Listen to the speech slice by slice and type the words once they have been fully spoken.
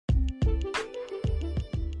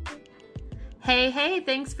Hey,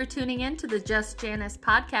 thanks for tuning in to the Just Janice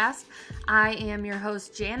podcast. I am your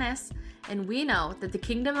host, Janice, and we know that the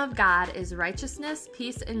kingdom of God is righteousness,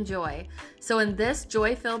 peace, and joy. So in this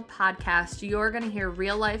joy-filled podcast, you're going to hear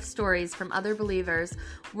real-life stories from other believers.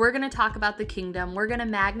 We're going to talk about the kingdom. We're going to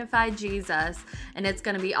magnify Jesus, and it's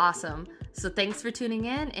going to be awesome. So thanks for tuning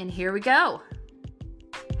in, and here we go.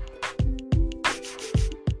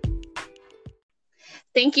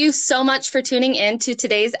 Thank you so much for tuning in to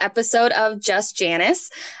today's episode of Just Janice.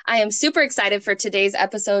 I am super excited for today's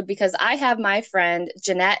episode because I have my friend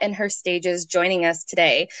Jeanette and her stages joining us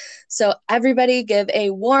today. So everybody give a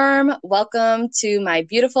warm welcome to my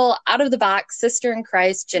beautiful out-of-the-box sister in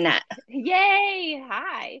Christ, Jeanette. Yay!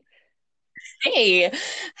 Hi. Hey,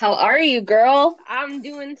 how are you, girl? I'm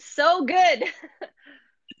doing so good.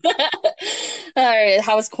 All right,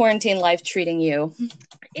 how's quarantine life treating you?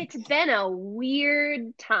 It's been a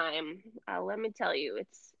weird time. Let me tell you,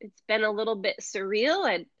 it's been a little bit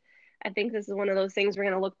surreal, and I think this is one of those things we're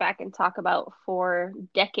going to look back and talk about for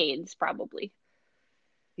decades, probably.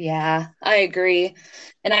 Yeah, I agree.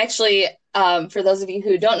 And actually, for those of you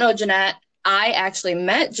who don't know Jeanette, I actually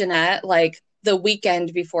met Jeanette like the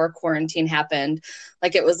weekend before quarantine happened.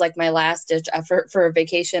 Like it was like my last ditch effort for a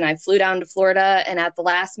vacation. I flew down to Florida and at the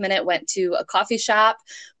last minute went to a coffee shop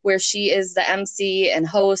where she is the MC and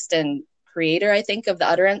host and creator, I think, of the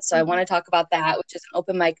Utterance. So I want to talk about that, which is an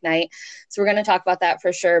open mic night. So we're going to talk about that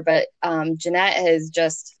for sure. But Jeanette is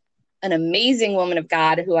just an amazing woman of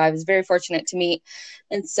God who I was very fortunate to meet.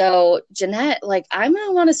 And so, Jeanette, like, I'm going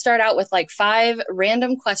to want to start out with like 5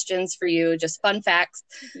 random questions for you, just fun facts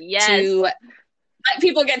to let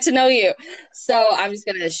people get to know you. So I'm just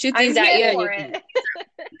going to shoot these at you. For it.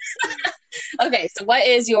 Okay, so what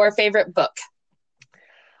is your favorite book?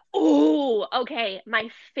 Oh, okay. My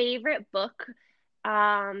favorite book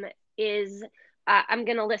is I'm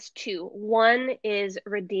gonna list 2. One is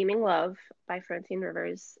Redeeming Love by Francine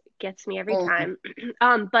Rivers. Gets me every time.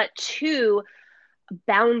 But 2,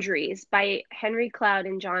 Boundaries by Henry Cloud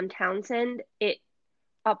and John Townsend. It,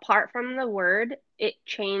 apart from the word, it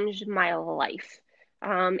changed my life.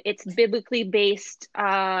 It's biblically based.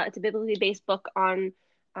 It's a biblically based book on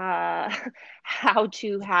how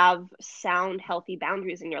to have sound, healthy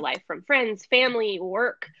boundaries in your life from friends, family,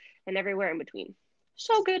 work, and everywhere in between.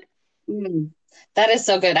 So good. That is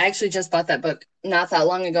so good. I actually just bought that book not that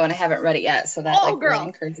long ago and I haven't read it yet. So that really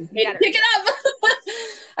encourages me to pick it up.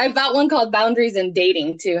 I bought one called Boundaries in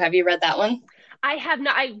Dating too. Have you read that one? I have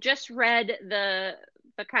not. I've just read the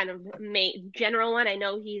kind of general one. I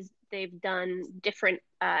know they've done different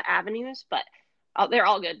avenues, but they're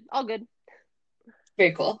all good. All good.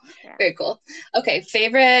 Very cool. Yeah. Very cool. Okay,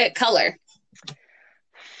 favorite color.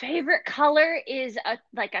 Favorite color is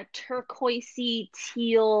like a turquoisey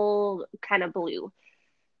teal kind of blue.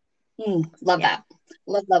 Love that.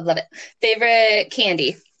 Love it. Favorite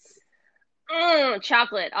candy.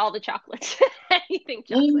 Chocolate. All the chocolates. Anything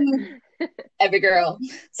chocolate. Every girl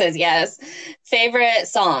says yes. Favorite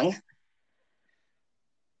song.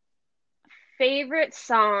 Favorite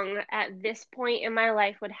song at this point in my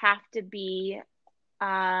life would have to be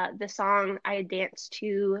the song I danced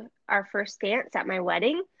to our first dance at my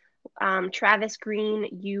wedding. Travis Green,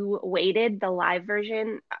 You Waited, the live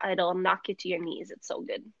version. It'll knock you to your knees. It's so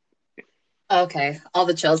good. Okay, all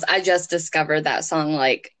the chills. I just discovered that song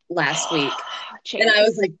like last week. And I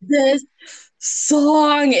was like, this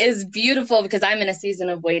song is beautiful because I'm in a season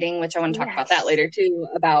of waiting, which I want to talk about that later too,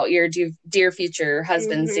 about your dear future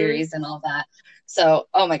husband series and all that. So,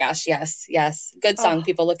 oh my gosh, yes. Good song.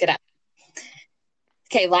 People look it up.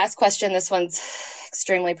 Okay, last question. This one's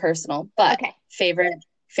extremely personal, but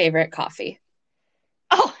favorite coffee.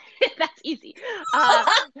 Oh, that's easy.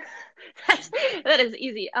 That is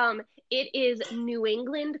easy. It is New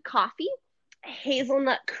England coffee,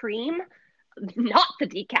 hazelnut cream, not the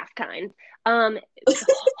decaf kind.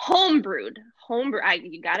 Homebrewed.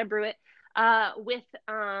 You gotta brew it. With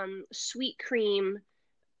sweet cream,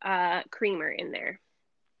 creamer in there.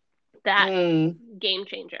 That game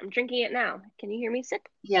changer. I'm drinking it now. Can you hear me sip?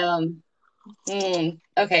 Yum.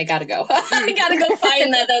 Okay, gotta go. I gotta go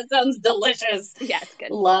find that. That sounds delicious. Yeah, it's good.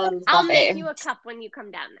 Love coffee. I'll make you a cup when you come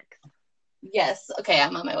down next. Yes. Okay,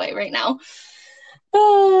 I'm on my way right now.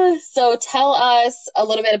 So tell us a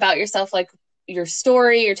little bit about yourself, like your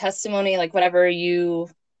story, your testimony, like whatever you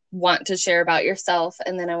want to share about yourself.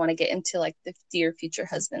 And then I want to get into like the Dear Future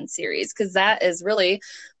Husband series, because that is really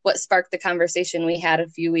what sparked the conversation we had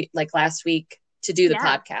last week to do the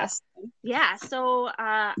podcast. Yeah. So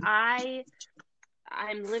I'm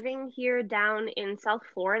living here down in South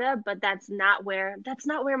Florida, but that's not where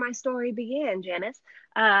my story began, Janice.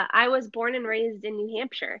 I was born and raised in New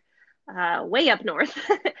Hampshire. way up north.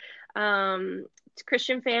 It's a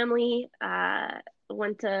Christian family.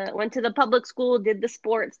 Went to the public school, did the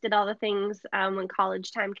sports, did all the things. When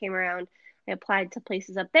college time came around, I applied to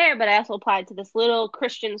places up there, but I also applied to this little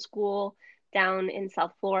Christian school down in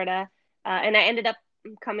South Florida, and I ended up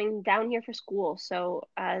coming down here for school. So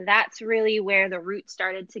that's really where the roots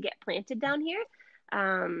started to get planted down here.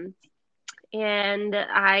 Um, and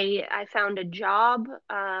I found a job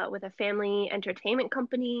with a family entertainment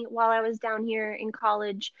company while I was down here in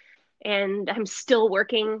college, and I'm still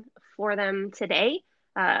working for them today.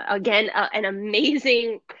 Again, an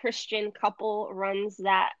amazing Christian couple runs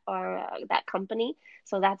that company,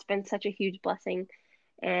 so that's been such a huge blessing.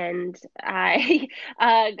 And I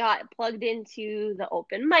got plugged into the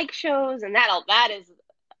open mic shows, and that is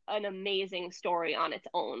an amazing story on its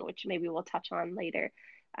own, which maybe we'll touch on later.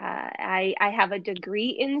 I have a degree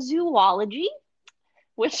in zoology,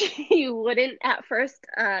 which you wouldn't at first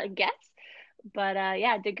guess. But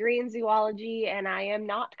yeah, degree in zoology, and I am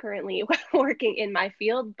not currently working in my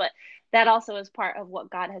field, but that also is part of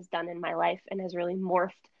what God has done in my life and has really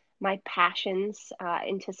morphed my passions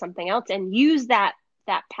into something else and use that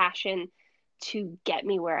passion to get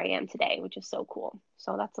me where I am today, which is so cool.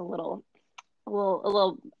 So that's a little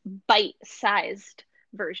bite-sized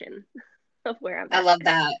version of where I'm I at. love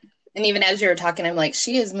that. And even as you were talking, I'm like,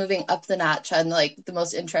 she is moving up the notch on like the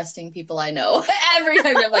most interesting people I know. Every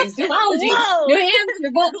time I'm like, zoology, Whoa! New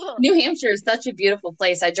Hampshire. Well, New Hampshire is such a beautiful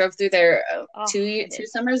place. I drove through there Oh, two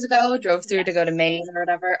summers ago. Drove through to yes. go to Maine or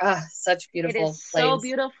whatever. Ah, such a It is beautiful so place.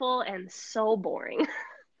 beautiful and so boring.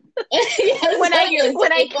 Yes, when I you're like,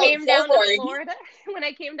 when I so, came so down to boring. Florida, when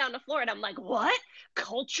I came down to Florida, I'm like, what?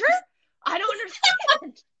 Culture? I don't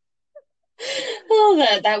understand.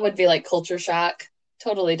 Oh, that would be like culture shock.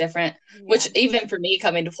 Totally different. Which Yes. even for me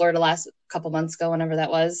coming to Florida last couple months ago, whenever that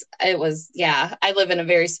was, it was yeah. I live in a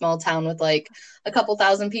very small town with like a couple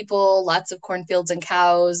thousand people, lots of cornfields and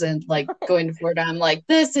cows, and like going to Florida, I'm like,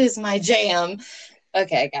 this is my jam.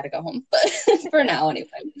 Okay, I gotta go home. But for now anyway.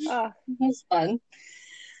 Uh, It was fun.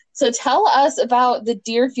 So tell us about the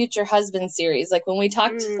Dear Future Husband series. Like when we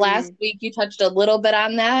talked last mm, week, you touched a little bit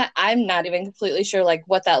on that. I'm not even completely sure like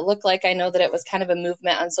what that looked like. I know that it was kind of a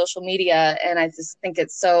movement on social media, and I just think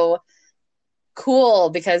it's so cool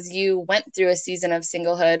because you went through a season of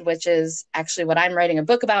singlehood, which is actually what I'm writing a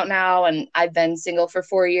book about now. And I've been single for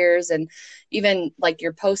 4 years. And even like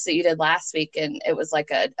your post that you did last week, and it was like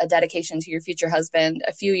a dedication to your future husband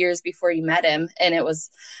a few years before you met him. And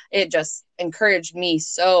it just encouraged me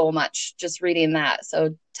so much just reading that.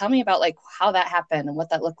 So tell me about like how that happened and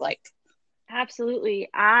what that looked like. Absolutely.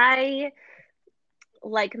 I,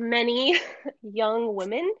 like many young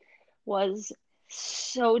women, was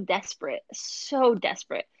so desperate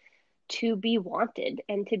to be wanted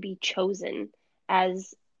and to be chosen,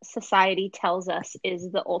 as society tells us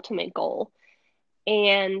is the ultimate goal.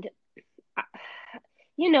 And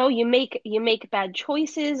you make bad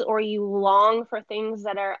choices, or you long for things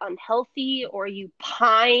that are unhealthy, or you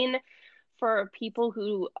pine for people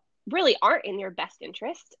who really aren't in your best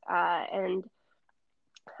interest. And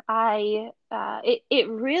it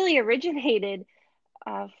really originated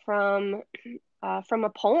from a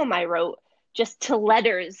poem I wrote, just to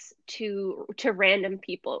letters to random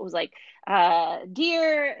people. It was like,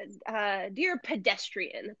 dear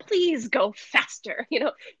pedestrian, please go faster.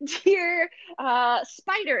 Dear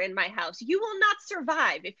spider in my house, you will not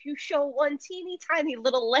survive if you show one teeny tiny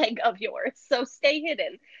little leg of yours. So stay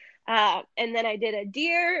hidden. And then I did a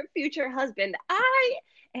dear future husband, I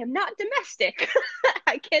am not domestic.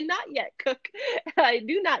 I cannot yet cook. I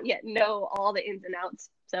do not yet know all the ins and outs.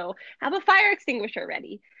 So have a fire extinguisher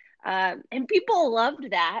ready. And people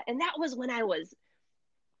loved that. And that was when I was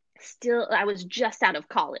just out of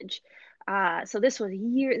college. So this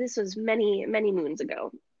was many, many moons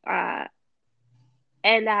ago. Uh,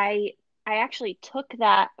 and I actually took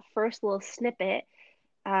that first little snippet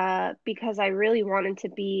because I really wanted to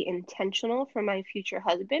be intentional for my future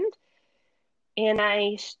husband. And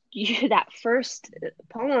that first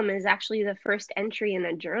poem is actually the first entry in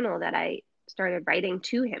a journal that I started writing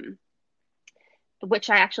to him, which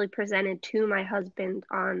I actually presented to my husband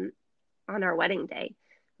on our wedding day,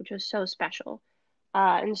 which was so special.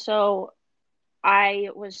 And so I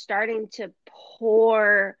was starting to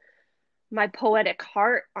pour my poetic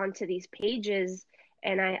heart onto these pages,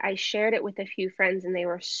 and I shared it with a few friends, and they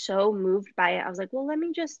were so moved by it. I was like, well, let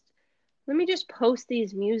me just post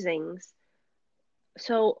these musings.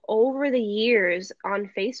 So over the years on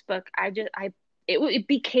Facebook, it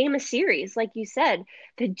became a series, like you said,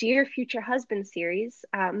 the Dear Future Husband series.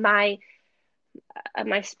 My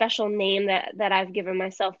my special name that I've given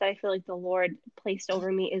myself that I feel like the Lord placed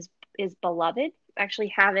over me is beloved. I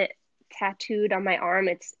actually have it tattooed on my arm.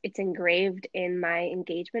 It's engraved in my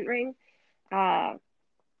engagement ring. Uh,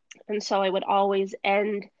 and so I would always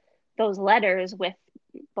end those letters with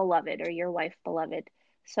beloved or your wife beloved.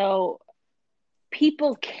 So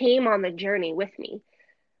people came on the journey with me.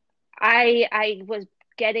 I was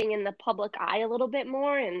getting in the public eye a little bit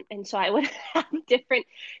more, and so I would have different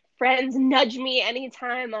friends nudge me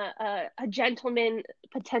anytime a gentleman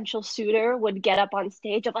potential suitor would get up on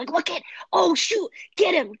stage. I'm like, look at, oh shoot,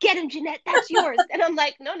 get him, Jeanette, that's yours. And I'm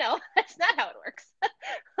like, no, that's not how it works.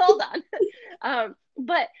 Hold on.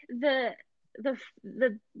 But the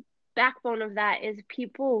backbone of that is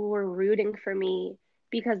people were rooting for me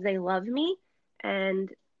because they love me and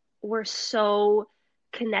were so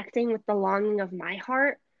connecting with the longing of my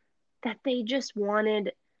heart that they just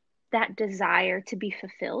wanted that desire to be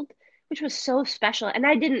fulfilled, which was so special. And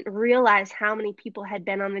I didn't realize how many people had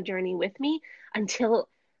been on the journey with me until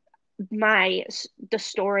the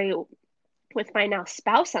story with my now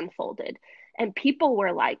spouse unfolded. And people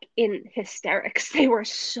were like in hysterics. They were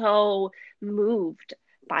so moved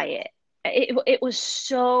by it. It was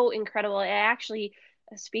so incredible. I actually,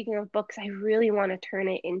 speaking of books, I really want to turn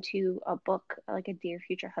it into a book, like a Dear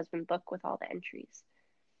Future Husband book with all the entries.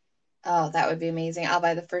 Oh, that would be amazing. I'll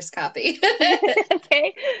buy the first copy.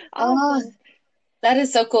 Okay, Oh, awesome. that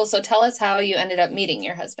is so cool. So tell us how you ended up meeting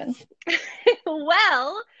your husband.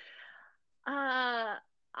 Well,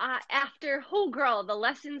 after, oh girl, the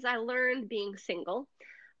lessons I learned being single,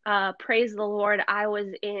 praise the Lord, I was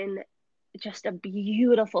in just a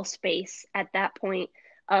beautiful space at that point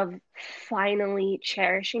of finally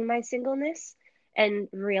cherishing my singleness and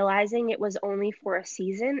realizing it was only for a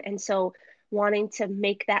season. And so wanting to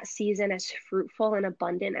make that season as fruitful and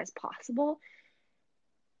abundant as possible.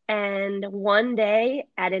 And one day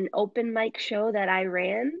at an open mic show that I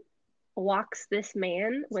ran, walks this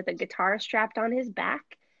man with a guitar strapped on his back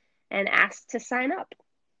and asked to sign up.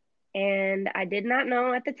 And I did not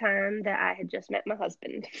know at the time that I had just met my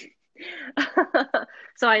husband.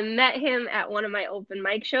 So I met him at one of my open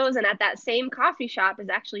mic shows, and at that same coffee shop is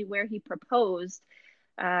actually where he proposed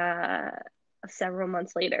uh, several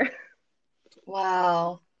months later.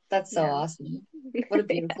 Wow, that's so Yeah. awesome. What a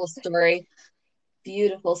beautiful story.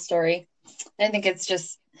 Beautiful story. I think it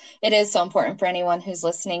is so important for anyone who's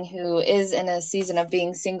listening who is in a season of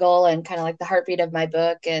being single, and kind of like the heartbeat of my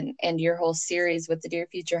book and your whole series with the Dear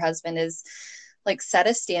Future Husband is like set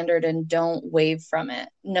a standard and don't wave from it.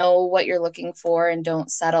 Know what you're looking for and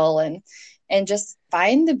don't settle, and just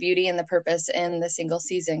find the beauty and the purpose in the single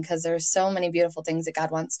season, because there's so many beautiful things that God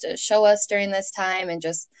wants to show us during this time, and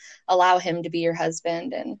just allow him to be your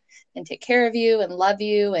husband and take care of you and love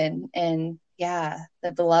you, and yeah,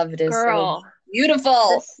 the beloved is so Girl, beautiful.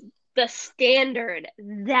 this the standard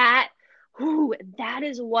that that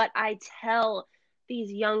is what I tell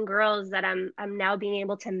these young girls that I'm now being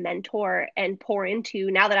able to mentor and pour into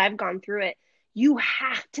now that I've gone through it. You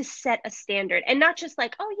have to set a standard and not just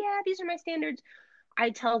like, oh yeah, these are my standards.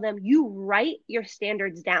 I tell them you write your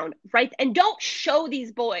standards down, right? And don't show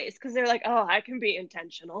these boys because they're like, oh, I can be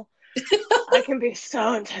intentional. I can be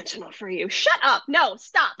so intentional for you. Shut up. No,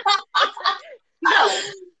 stop. No,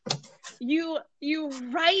 you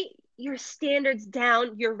write your standards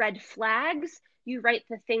down, your red flags, you write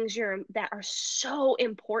the things that are so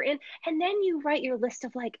important, and then you write your list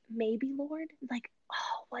of like, maybe Lord, like,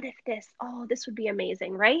 oh, what if this, oh, this would be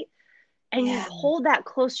amazing, right? And you Yeah. hold that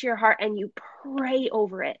close to your heart and you pray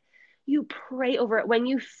over it. You pray over it when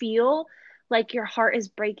you feel like your heart is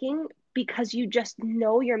breaking because you just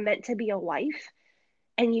know you're meant to be a wife,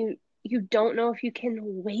 and you don't know if you can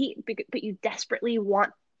wait, but you desperately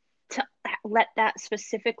want to let that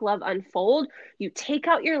specific love unfold. You take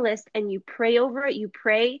out your list and you pray over it. You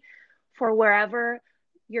pray for wherever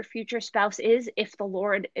your future spouse is. If the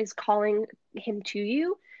Lord is calling him to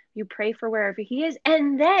you, you pray for wherever he is.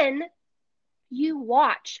 And then you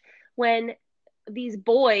watch when these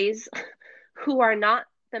boys who are not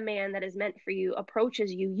the man that is meant for you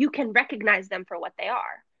approaches you, you can recognize them for what they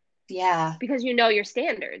are Yeah. because you know your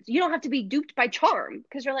standards. You don't have to be duped by charm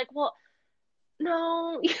because you're like, well,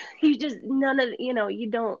 no, you just none of you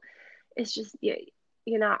don't. It's just you're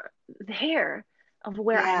not there of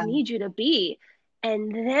where I Yeah. need you to be.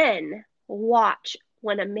 And then watch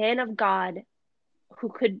when a man of God who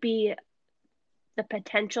could be the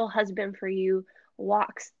potential husband for you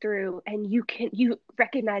walks through, and you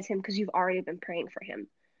recognize him because you've already been praying for him.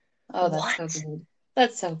 Oh, that's so What? good.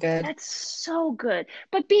 That's so good. That's so good.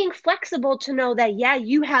 But being flexible to know that, yeah,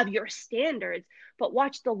 you have your standards, but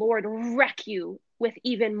watch the Lord wreck you with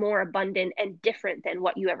even more abundant and different than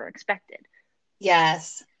what you ever expected.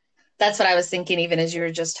 Yes. That's what I was thinking, even as you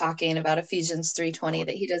were just talking about Ephesians 3:20,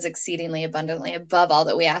 that he does exceedingly abundantly above all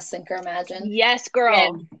that we ask, think, or imagine. Yes, girl.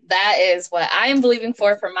 And that is what I am believing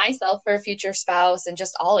for myself, for a future spouse, and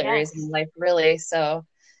just all areas Yes. in life, really. So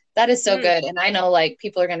that is so good. And I know like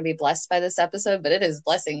people are going to be blessed by this episode, but it is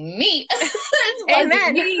blessing me. It's blessing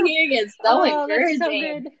Amen. me. It's so Oh, that's so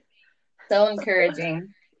encouraging. good. So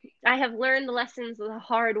encouraging. I have learned lessons the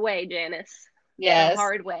hard way, Janice. The Yes.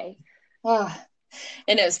 hard way. Oh.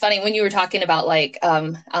 And it was funny when you were talking about like,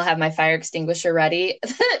 I'll have my fire extinguisher ready.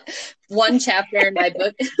 One chapter in my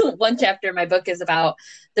book, one chapter in my book is about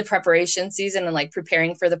the preparation season and like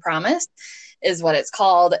preparing for the promise is what it's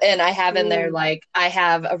called. And I have in there, like, I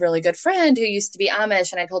have a really good friend who used to be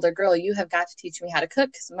Amish. And I told her, girl, you have got to teach me how to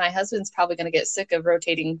cook because my husband's probably going to get sick of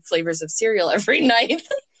rotating flavors of cereal every night.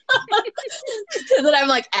 And then I'm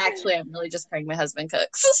like, actually, I'm really just praying my husband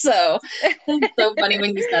cooks. So it's so funny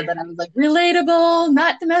when you said that. I was like, relatable,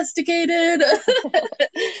 not domesticated.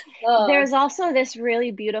 There's also this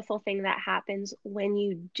really beautiful thing that happens when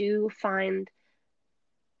you do find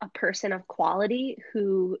a person of quality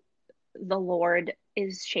who the Lord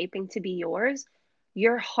is shaping to be yours.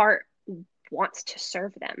 Your heart wants to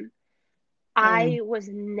serve them. I was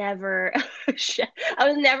never I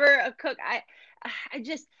was never a cook. I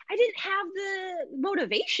didn't have the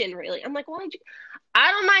motivation really. I'm like, well,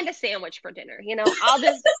 I don't mind a sandwich for dinner, I'll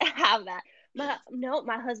just have that. But no,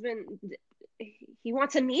 my husband, he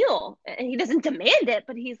wants a meal and he doesn't demand it,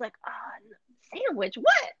 but he's like, sandwich,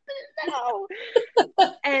 what? No.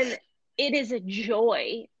 And it is a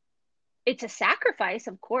joy. It's a sacrifice,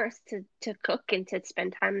 of course, to cook and to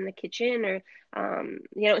spend time in the kitchen,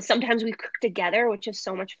 or sometimes we cook together, which is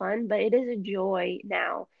so much fun. But it is a joy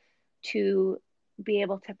now to be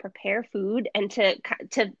able to prepare food and to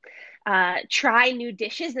try new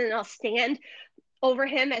dishes. And I'll stand over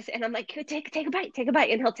him and I'm like, take a bite,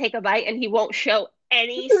 and he'll take a bite, and he won't show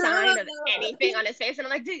any sign of anything on his face. And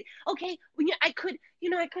I'm like, okay, I could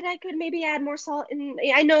maybe add more salt. And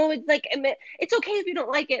I know it's like, it's okay if you don't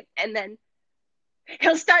like it. And then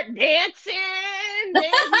he'll start dancing. He's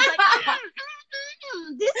like,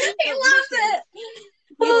 he loves it.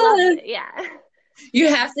 He loves it. Yeah. You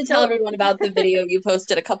have to tell everyone about the video you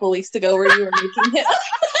posted a couple weeks ago where you were making it.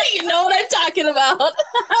 You know what I'm talking about.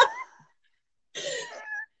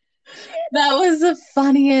 That was the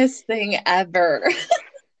funniest thing ever.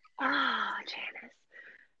 Oh, Janice.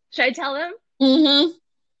 Should I tell them?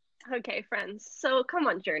 Mm-hmm. Okay, friends. So come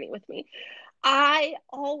on journey with me. I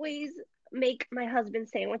always make my husband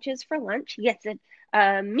sandwiches for lunch. He gets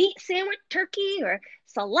a meat sandwich, turkey or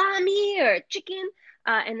salami or chicken.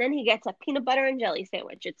 And then he gets a peanut butter and jelly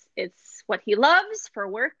sandwich. It's what he loves for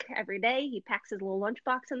work every day. He packs his little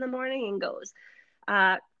lunchbox in the morning and goes.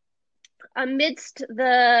 Amidst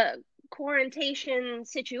the quarantation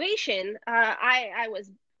situation, I was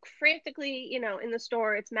frantically, in the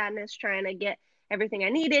store. It's madness trying to get everything I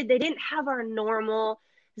needed. They didn't have our normal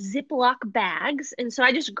Ziploc bags, and so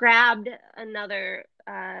I just grabbed another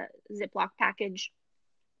Ziploc package,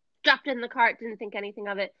 dropped it in the cart, didn't think anything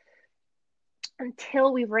of it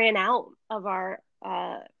until we ran out of our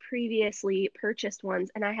previously purchased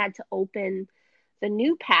ones, and I had to open the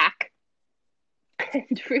new pack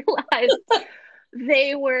and realized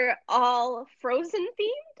they were all Frozen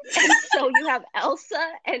themed. And so you have Elsa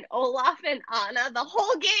and Olaf and Anna, the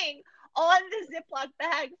whole gang, on the Ziploc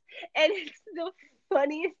bags. And it's the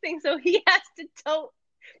funniest thing. So he has to tote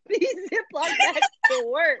these Ziploc bags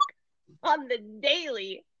to work on the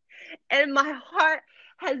daily. And my heart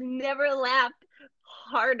has never laughed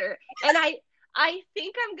harder. And I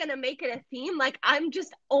think I'm going to make it a theme. Like, I'm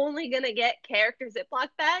just only going to get character Ziploc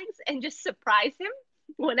bags and just surprise him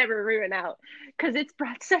whenever we run out, because it's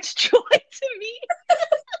brought such joy to me.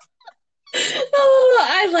 Oh,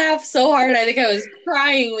 I laughed so hard. I think I was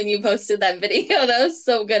crying when you posted that video. That was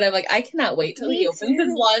so good. I'm like, I cannot wait till he opens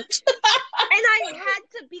his lunch. And I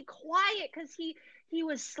had to be quiet because he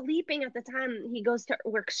was sleeping at the time. He goes to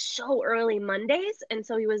work so early Mondays, and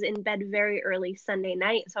so he was in bed very early Sunday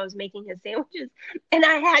night. So I was making his sandwiches, and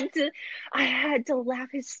I had to laugh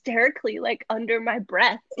hysterically, like under my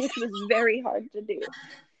breath, which was very hard to do.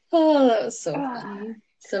 Oh, that was so funny.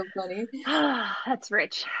 So funny. That's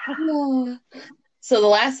rich. So the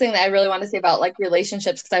last thing that I really want to say about like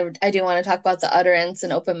relationships, because I do want to talk about the utterance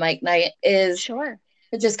and open mic night, is sure.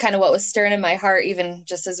 Just kind of what was stirring in my heart, even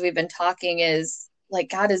just as we've been talking, is like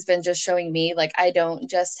God has been just showing me, like, I don't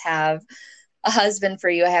just have a husband for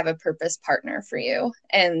you, I have a purpose partner for you.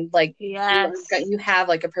 And like Yes. you have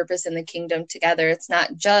like a purpose in the kingdom together. It's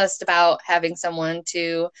not just about having someone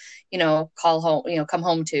to, call home, come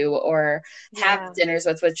home to or have Yeah. dinners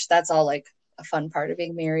with, which that's all like a fun part of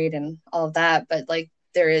being married and all of that. But like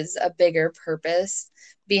there is a bigger purpose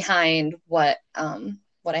behind what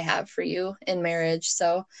I have for you in marriage.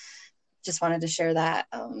 So just wanted to share that,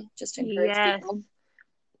 just to encourage Yes. people.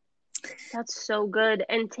 That's so good.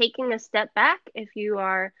 And taking a step back, if you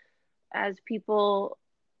are, as people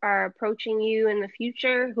are approaching you in the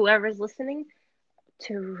future, whoever's listening,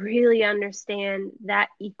 to really understand that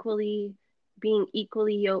being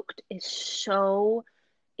equally yoked is so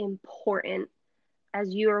important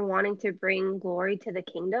as you are wanting to bring glory to the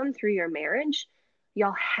kingdom through your marriage.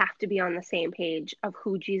 Y'all have to be on the same page of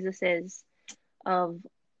who Jesus is, of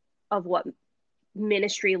what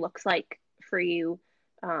ministry looks like for you,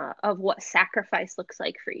 of what sacrifice looks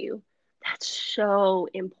like for you. That's so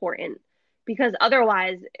important because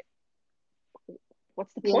otherwise,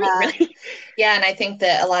 what's the point, Yeah. really? Yeah. And I think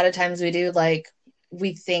that a lot of times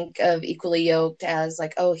we think of equally yoked as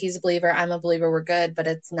like, oh, he's a believer, I'm a believer, we're good. But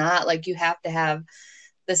it's not like you have to have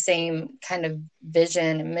the same kind of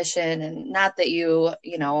vision and mission. And not that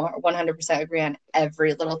 100% agree on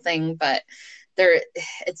every little thing, but there,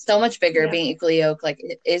 it's so much bigger Yeah. being equally yoked. Like,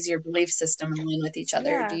 is your belief system aligned with each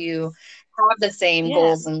other? Do Yeah. you have the same Yeah.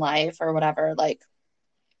 goals in life or whatever? Like,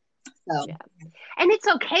 so. Yeah. And it's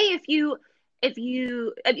okay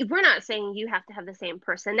if we're not saying you have to have the same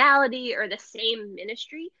personality or the same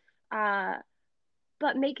ministry, uh,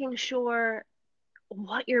 but making sure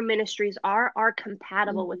what your ministries are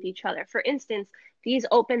compatible with Mhm. each other. For instance, these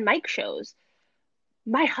open mic shows.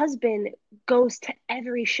 My husband goes to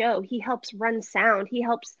every show. He helps run sound. He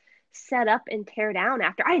helps set up and tear down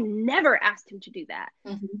after. I never asked him to do that,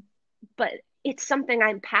 Mhm. but it's something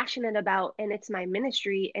I'm passionate about and it's my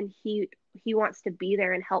ministry, and he wants to be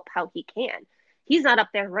there and help how he can. He's not up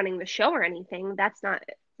there running the show or anything. That's not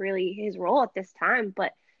really his role at this time,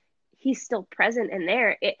 but he's still present and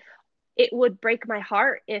there. It would break my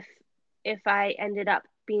heart if I ended up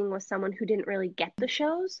being with someone who didn't really get the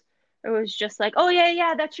shows. It was just like, oh yeah,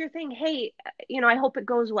 yeah, that's your thing. Hey, I hope it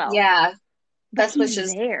goes well. Yeah, But best he's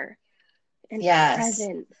wishes. there and Yes.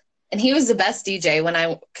 present. And he was the best DJ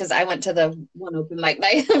because I went to the one open mic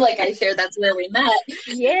night, like I shared, that's where we met.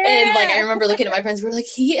 And like, I Yeah. remember looking at my friends, we were like,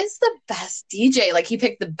 he is the best DJ. Like, he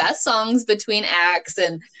picked the best songs between acts.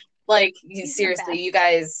 And like, He's the seriously, best. you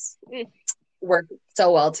guys work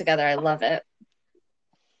so well together. I love it.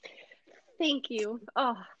 Thank you.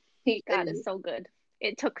 Oh, He God is is. so good.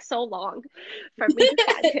 It took so long for me to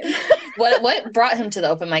find him. What brought him to the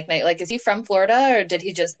open mic night? Like, is he from Florida or did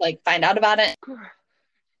he just like find out about it? Or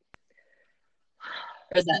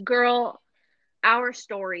is that Girl, our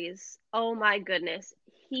stories. Oh my goodness.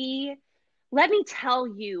 He, let me tell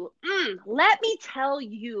you,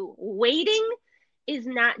 waiting is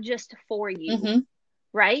not just for you, mm-hmm.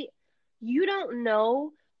 right? You don't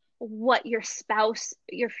know what your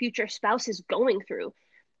future spouse is going through.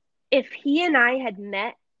 If he and I had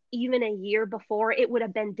met even a year before, it would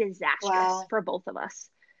have been disastrous Wow. for both of us.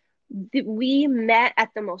 We met at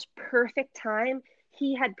the most perfect time.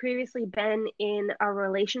 He had previously been in a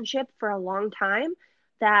relationship for a long time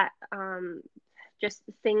that just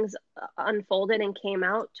things unfolded and came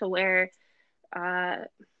out to where uh,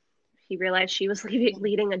 he realized she was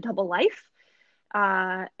leading a double life.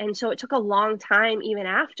 And so it took a long time, even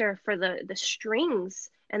after, for the strings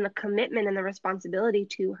and the commitment and the responsibility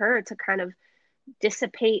to her to kind of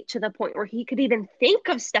dissipate to the point where he could even think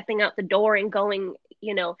of stepping out the door and going,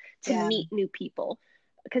 to Yeah. meet new people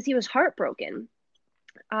because he was heartbroken.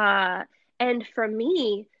 Uh, and for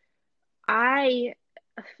me, I,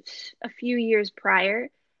 a few years prior,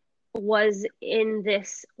 was in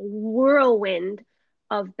this whirlwind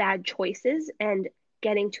of bad choices and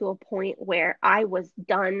getting to a point where I was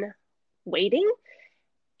done waiting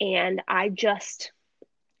and I just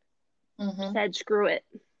Mm-hmm. said, screw it,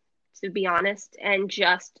 to be honest, and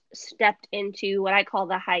just stepped into what I call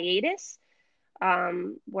the hiatus,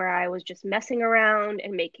 where I was just messing around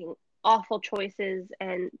and making awful choices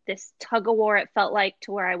and this tug of war it felt like,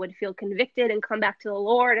 to where I would feel convicted and come back to the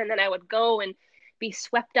Lord, and then I would go and be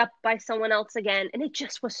swept up by someone else again, and it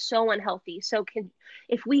just was so unhealthy. So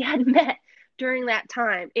if we had met during that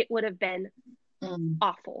time, it would have been Mm.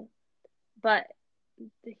 awful. But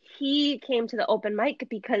he came to the open mic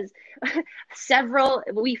because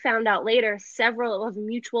we found out later, several of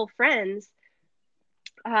mutual friends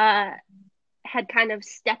uh, had kind of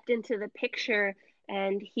stepped into the picture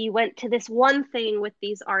and he went to this one thing with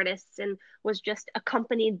these artists and was just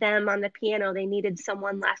accompanied them on the piano. They needed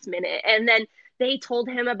someone last minute, and then they told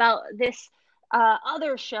him about this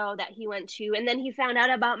other show that he went to, and then he found out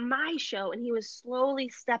about my show, and he was slowly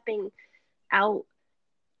stepping out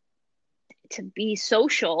to be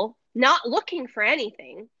social, not looking for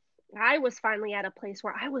anything. I was finally at a place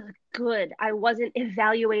where I was good. I wasn't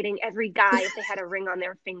evaluating every guy if they had a ring on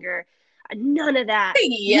their finger. None of that.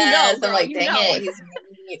 Yes, girl, I'm like, dang it, he's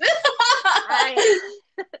mean.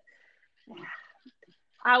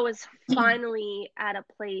 I was finally at a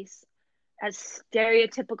place, as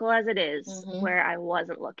stereotypical as it is, where I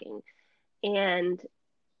wasn't looking. And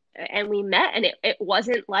we met, and it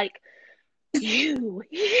wasn't like, you.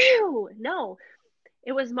 No.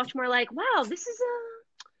 It was much more like, wow, this is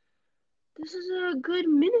a good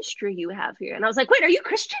ministry you have here. And I was like, wait, are you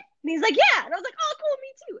Christian? And he's like, yeah. And I was like, oh, cool, me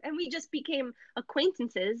too. And we just became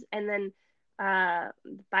acquaintances. And then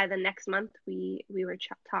by the next month, we were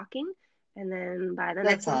talking. And then by the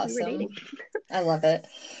next month, we were dating. I love it.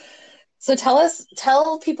 So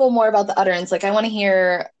tell people more about the Utterance. Like, I want to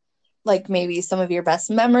hear, like, maybe some of your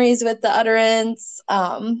best memories with the Utterance.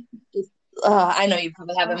 I know you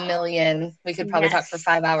probably have a million. We could probably talk for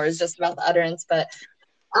 5 hours just about the Utterance, but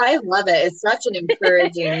I love it. It's such an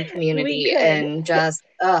encouraging community and just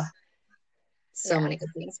so many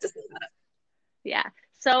good things to say about it. Yeah.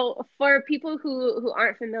 So for people who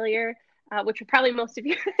aren't familiar, which are probably most of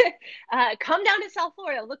you, come down to South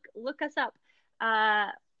Florida. Look us up.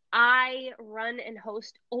 I run and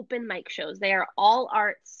host open mic shows. They are all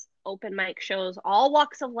arts open mic shows, all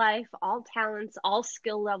walks of life, all talents, all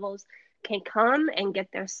skill levels can come and get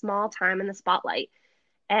their small time in the spotlight.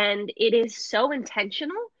 And it is so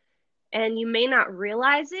intentional, and you may not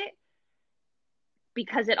realize it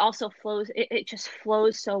because it also flows. It just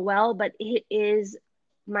flows so well, but it is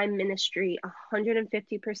my ministry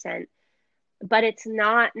 150%. But it's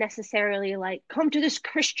not necessarily like, come to this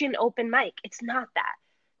Christian open mic. It's not that.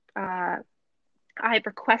 I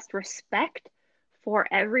request respect for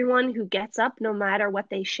everyone who gets up, no matter what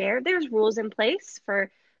they share. There's rules in place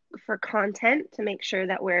for content to make sure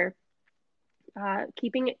that we're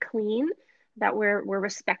keeping it clean, that we're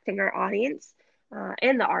respecting our audience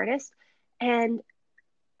and the artist. And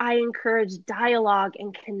I encourage dialogue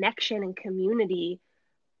and connection and community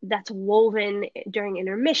that's woven during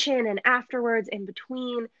intermission and afterwards, in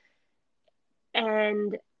between.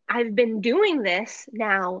 And I've been doing this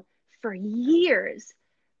now for years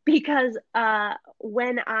because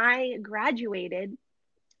when I graduated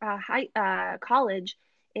college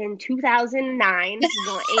in 2009, this is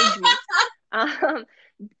going to age me.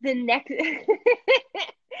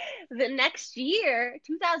 The next year,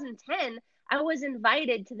 2010, I was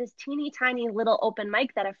invited to this teeny tiny little open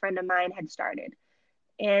mic that a friend of mine had started.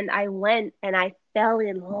 And I went and I fell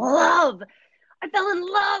in love. I fell in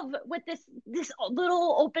love with this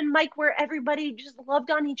little open mic where everybody just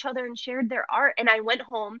loved on each other and shared their art. And I went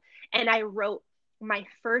home and I wrote my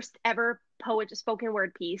first ever spoken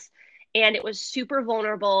word piece. And it was super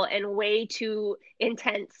vulnerable and way too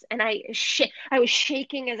intense. And I was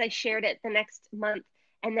shaking as I shared it the next month.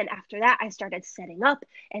 And then after that, I started setting up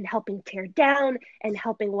and helping tear down and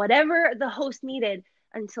helping whatever the host needed,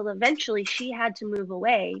 until eventually she had to move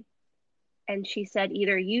away. And she said,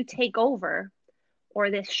 either you take over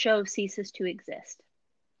or this show ceases to exist.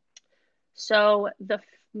 So the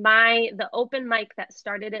open mic that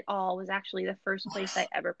started it all was actually the first place I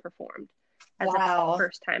ever performed as a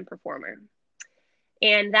first-time performer.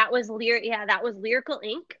 And that was Lyrical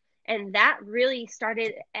Ink. And that really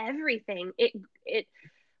started everything.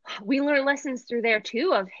 We learned lessons through there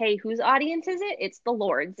too of, hey, whose audience is it? It's the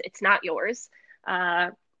Lord's. It's not yours.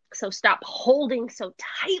 So stop holding so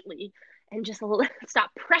tightly and just stop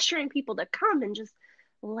pressuring people to come, and just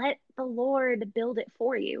let the Lord build it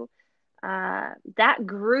for you. That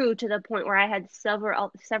grew to the point where I had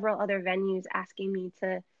several other venues asking me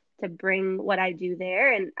to bring what I do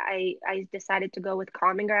there. And I decided to go with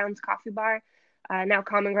Common Grounds Coffee Bar. Now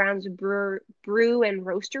Common Grounds Brew and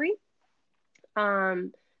Roastery.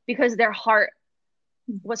 Because their heart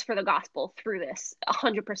was for the gospel through this.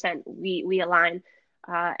 100% we align.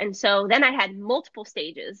 And so then I had multiple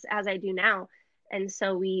stages, as I do now. And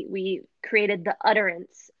so we created the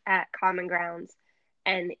Utterance at Common Grounds,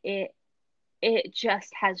 and it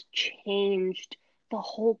just has changed the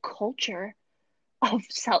whole culture of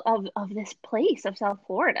this place of South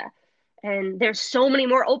Florida. And there's so many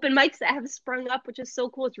more open mics that have sprung up, which is so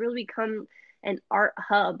cool. It's really become an art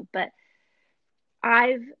hub. But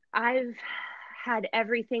I've had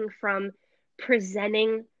everything from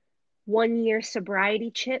presenting 1-year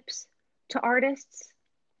sobriety chips to artists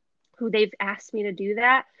who they've asked me to do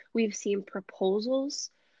that. We've seen proposals.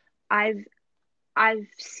 I've I've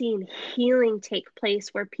seen healing take place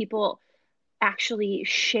where people actually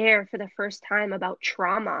share for the first time about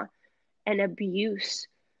trauma and abuse,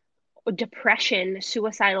 depression,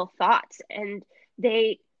 suicidal thoughts, and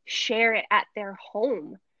they share it at their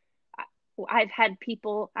home. I've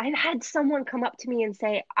had someone come up to me and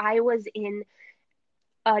say, I was in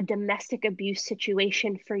a domestic abuse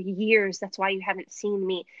situation for years. That's why you haven't seen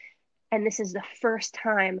me. And this is the first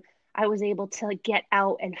time I was able to get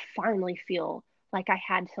out and finally feel like I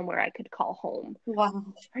had somewhere I could call home.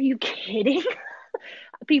 Wow. Are you kidding?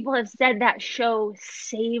 People have said that show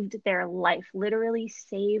saved their life, literally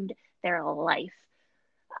saved their life.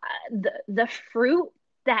 The fruit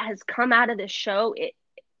that has come out of this show, it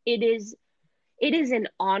is it is an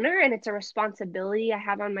honor and it's a responsibility I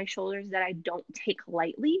have on my shoulders that I don't take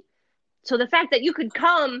lightly. So the fact that you could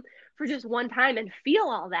come for just one time and feel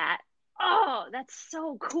all that, oh, that's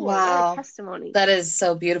so cool. What a Wow. testimony. That is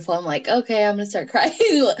so beautiful. I'm like, okay, I'm gonna start crying.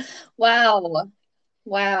 Wow.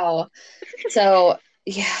 Wow. So,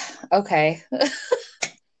 yeah, okay.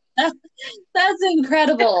 That's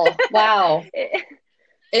incredible. Wow.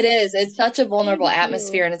 It is. It's such a vulnerable Thank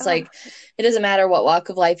atmosphere. you. And it's Oh, like, it doesn't matter what walk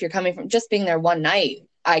of life you're coming from. Just being there one night,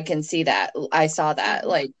 I can see that. I saw that. mhm.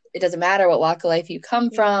 Like, it doesn't matter what walk of life you come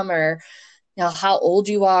Yeah. from or, how old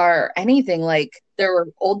you are or anything. Like, there were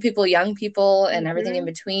old people, young people, and everything in Hmm.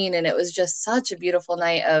 between. And it was just such a beautiful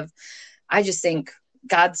night of, I just think,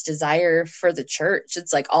 God's desire for the church.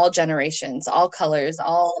 It's like all generations, all colors,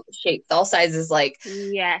 all shapes, all sizes. Like,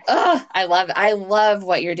 Yes. oh, I love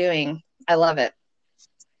what you're doing. I love it.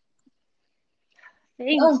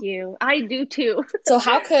 Thank Oh, you. I do too. so I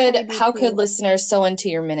do how could too. listeners sow into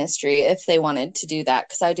your ministry if they wanted to do that?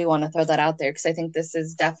 Because I do want to throw that out there because I think this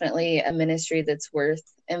is definitely a ministry that's worth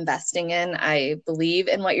investing in. I believe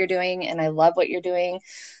in what you're doing and I love what you're doing.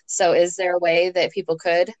 So is there a way that people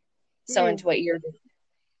could sow Mm. into what you're doing?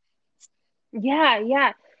 Yeah,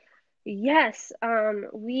 yeah. Yes,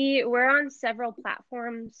 we're on several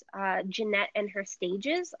platforms, Jeanette and her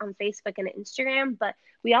stages on Facebook and Instagram, but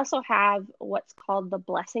we also have what's called the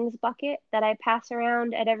blessings bucket that I pass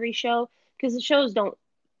around at every show because the shows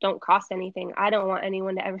don't cost anything. I don't want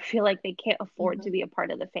anyone to ever feel like they can't afford to Mhm. be a part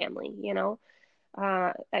of the family, you know?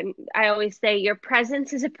 I always say your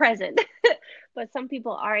presence is a present, but some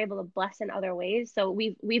people are able to bless in other ways. So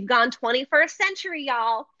we've gone 21st century,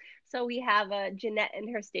 y'all. So we have a Jeanette and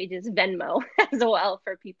her stages Venmo as well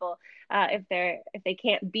for people if they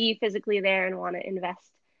can't be physically there and want to invest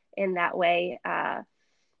in that way.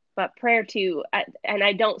 But prayer too, and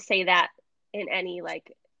I don't say that in any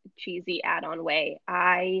like cheesy add-on way.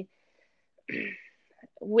 I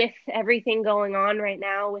With everything going on right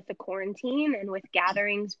now with the quarantine and with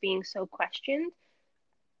gatherings being so questioned,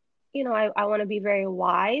 I want to be very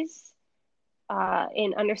wise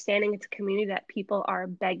in understanding it's a community that people are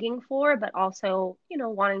begging for, but also,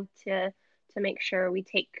 wanting to make sure we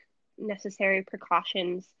take necessary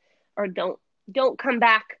precautions or don't come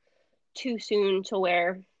back too soon to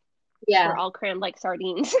where Yeah. we're all crammed like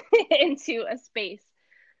sardines into a space.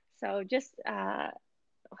 So just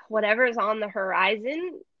whatever is on the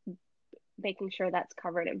horizon, making sure that's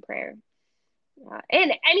covered in prayer.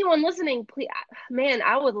 And anyone listening, please, man,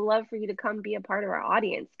 I would love for you to come be a part of our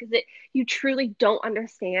audience because you truly don't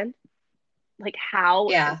understand like how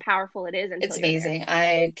Yeah. powerful it is It's until you're there. amazing.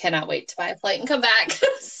 I cannot wait to buy a flight and come back.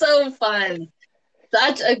 So fun.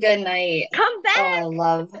 Such a good night. Come Oh, back,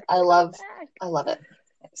 come back. I love it.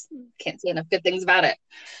 I just can't say enough good things about it.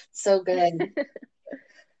 So good.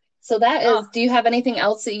 So that Oh, is, do you have anything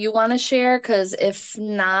else that you want to share? Because if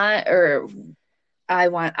not, or I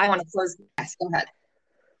want to close. Yes, go ahead.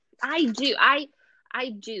 I do. I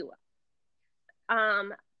do.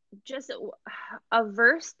 Um, just a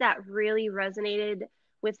verse that really resonated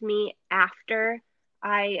with me after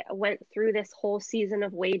I went through this whole season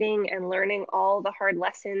of waiting and learning all the hard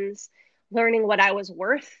lessons, learning what I was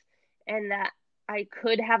worth, and that I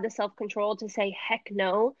could have the self control to say heck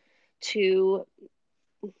no to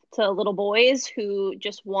little boys who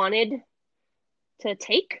just wanted to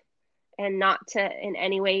take and not to in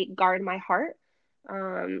any way guard my heart.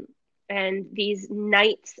 Um, and these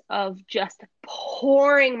nights of just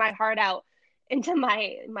pouring my heart out into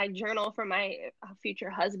my journal for my future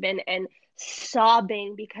husband and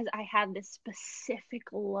sobbing because I had this specific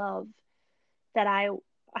love that I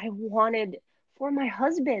wanted for my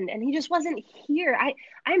husband and he just wasn't here.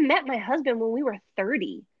 I met my husband when we were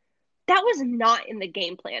 30. That was not in the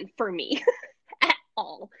game plan for me at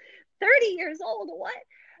all. 30 years old,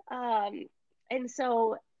 what? Um, and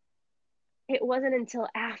so it wasn't until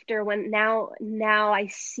after, when now I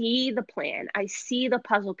see the plan, I see the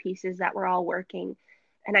puzzle pieces that we're all working,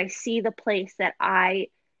 and I see the place that I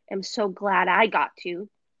am so glad I got to.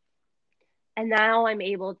 And now I'm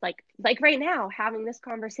able, like right now, having this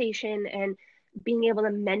conversation and being able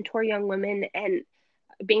to mentor young women and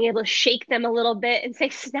being able to shake them a little bit and say,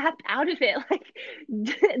 snap out of it. Like,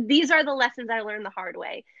 these are the lessons I learned the hard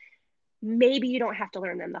way. Maybe you don't have to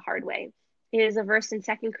learn them the hard way. It is a verse in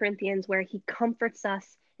 2 Corinthians where he comforts us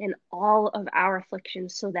in all of our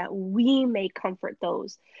afflictions so that we may comfort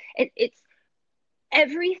those. It's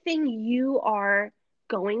everything you are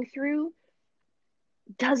going through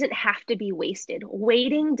doesn't have to be wasted.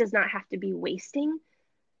 Waiting does not have to be wasting,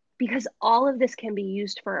 because all of this can be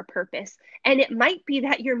used for a purpose. And it might be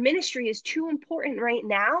that your ministry is too important right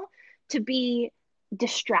now to be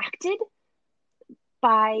distracted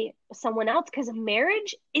by someone else, because of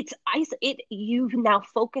marriage, you now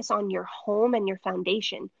focus on your home and your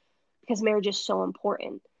foundation, because marriage is so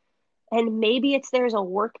important. And maybe there's a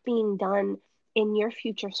work being done in your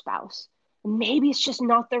future spouse. Maybe it's just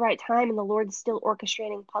not the right time and the Lord's still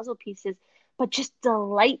orchestrating puzzle pieces, but just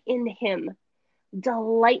delight in him.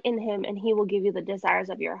 Delight in him, and he will give you the desires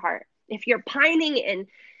of your heart. If you're pining and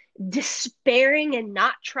despairing and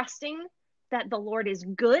not trusting that the Lord is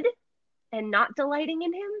good and not delighting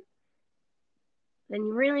in him, then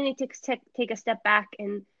you really need to take a step back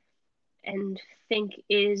and think,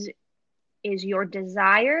 is your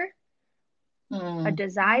desire a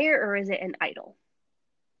desire, or is it an idol?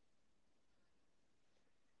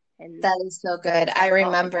 And that is so good. I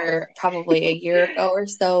remember probably a year ago or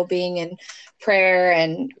so being in prayer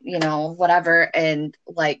and, whatever, and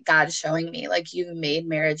like God showing me, like, you've made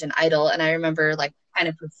marriage an idol. And I remember like kind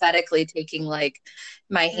of prophetically taking like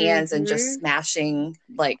my hands and just smashing,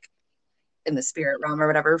 like in the spirit realm or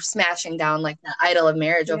whatever, smashing down like the idol of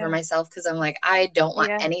marriage over myself. Cause I'm like, I don't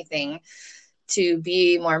want anything to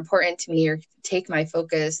be more important to me or take my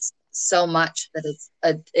focus so much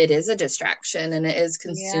that it is a distraction, and it is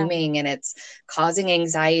consuming, and it's causing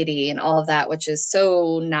anxiety and all of that, which is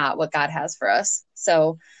so not what God has for us.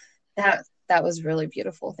 So that was really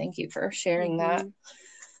beautiful. Thank you for sharing that.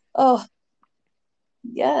 Oh,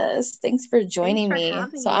 yes. Thanks for joining me.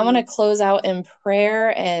 So I want to close out in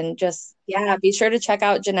prayer and just, be sure to check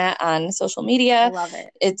out Jeanette on social media. I love it.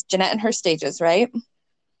 It's Jeanette and Her Stages, right?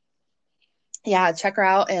 Yeah, check her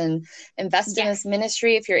out and invest in this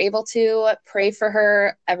ministry if you're able to. Pray for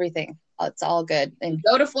her, everything. It's all good. And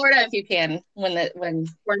go to Florida if you can when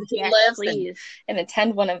quarantine lives, and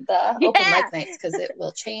attend one of the open mic nights, because it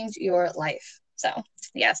will change your life. So,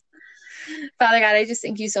 yes. Father God, I just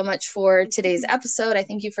thank you so much for today's episode. I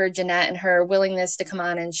thank you for Jeanette and her willingness to come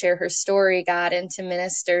on and share her story, God, and to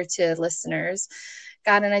minister to listeners.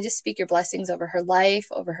 God, and I just speak your blessings over her life,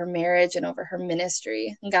 over her marriage, and over her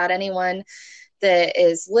ministry. And God, anyone that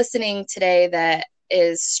is listening today that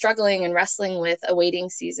is struggling and wrestling with a waiting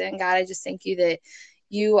season, God, I just thank you that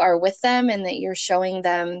you are with them and that you're showing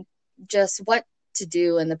them just what to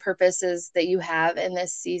do and the purposes that you have in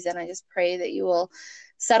this season. I just pray that you will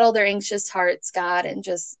settle their anxious hearts, God, and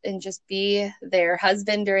just be their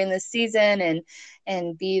husband during this season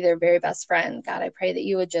and be their very best friend. God, I pray that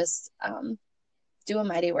you would just do a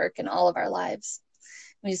mighty work in all of our lives.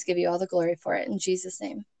 We just give you all the glory for it. In Jesus'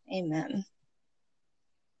 name, amen.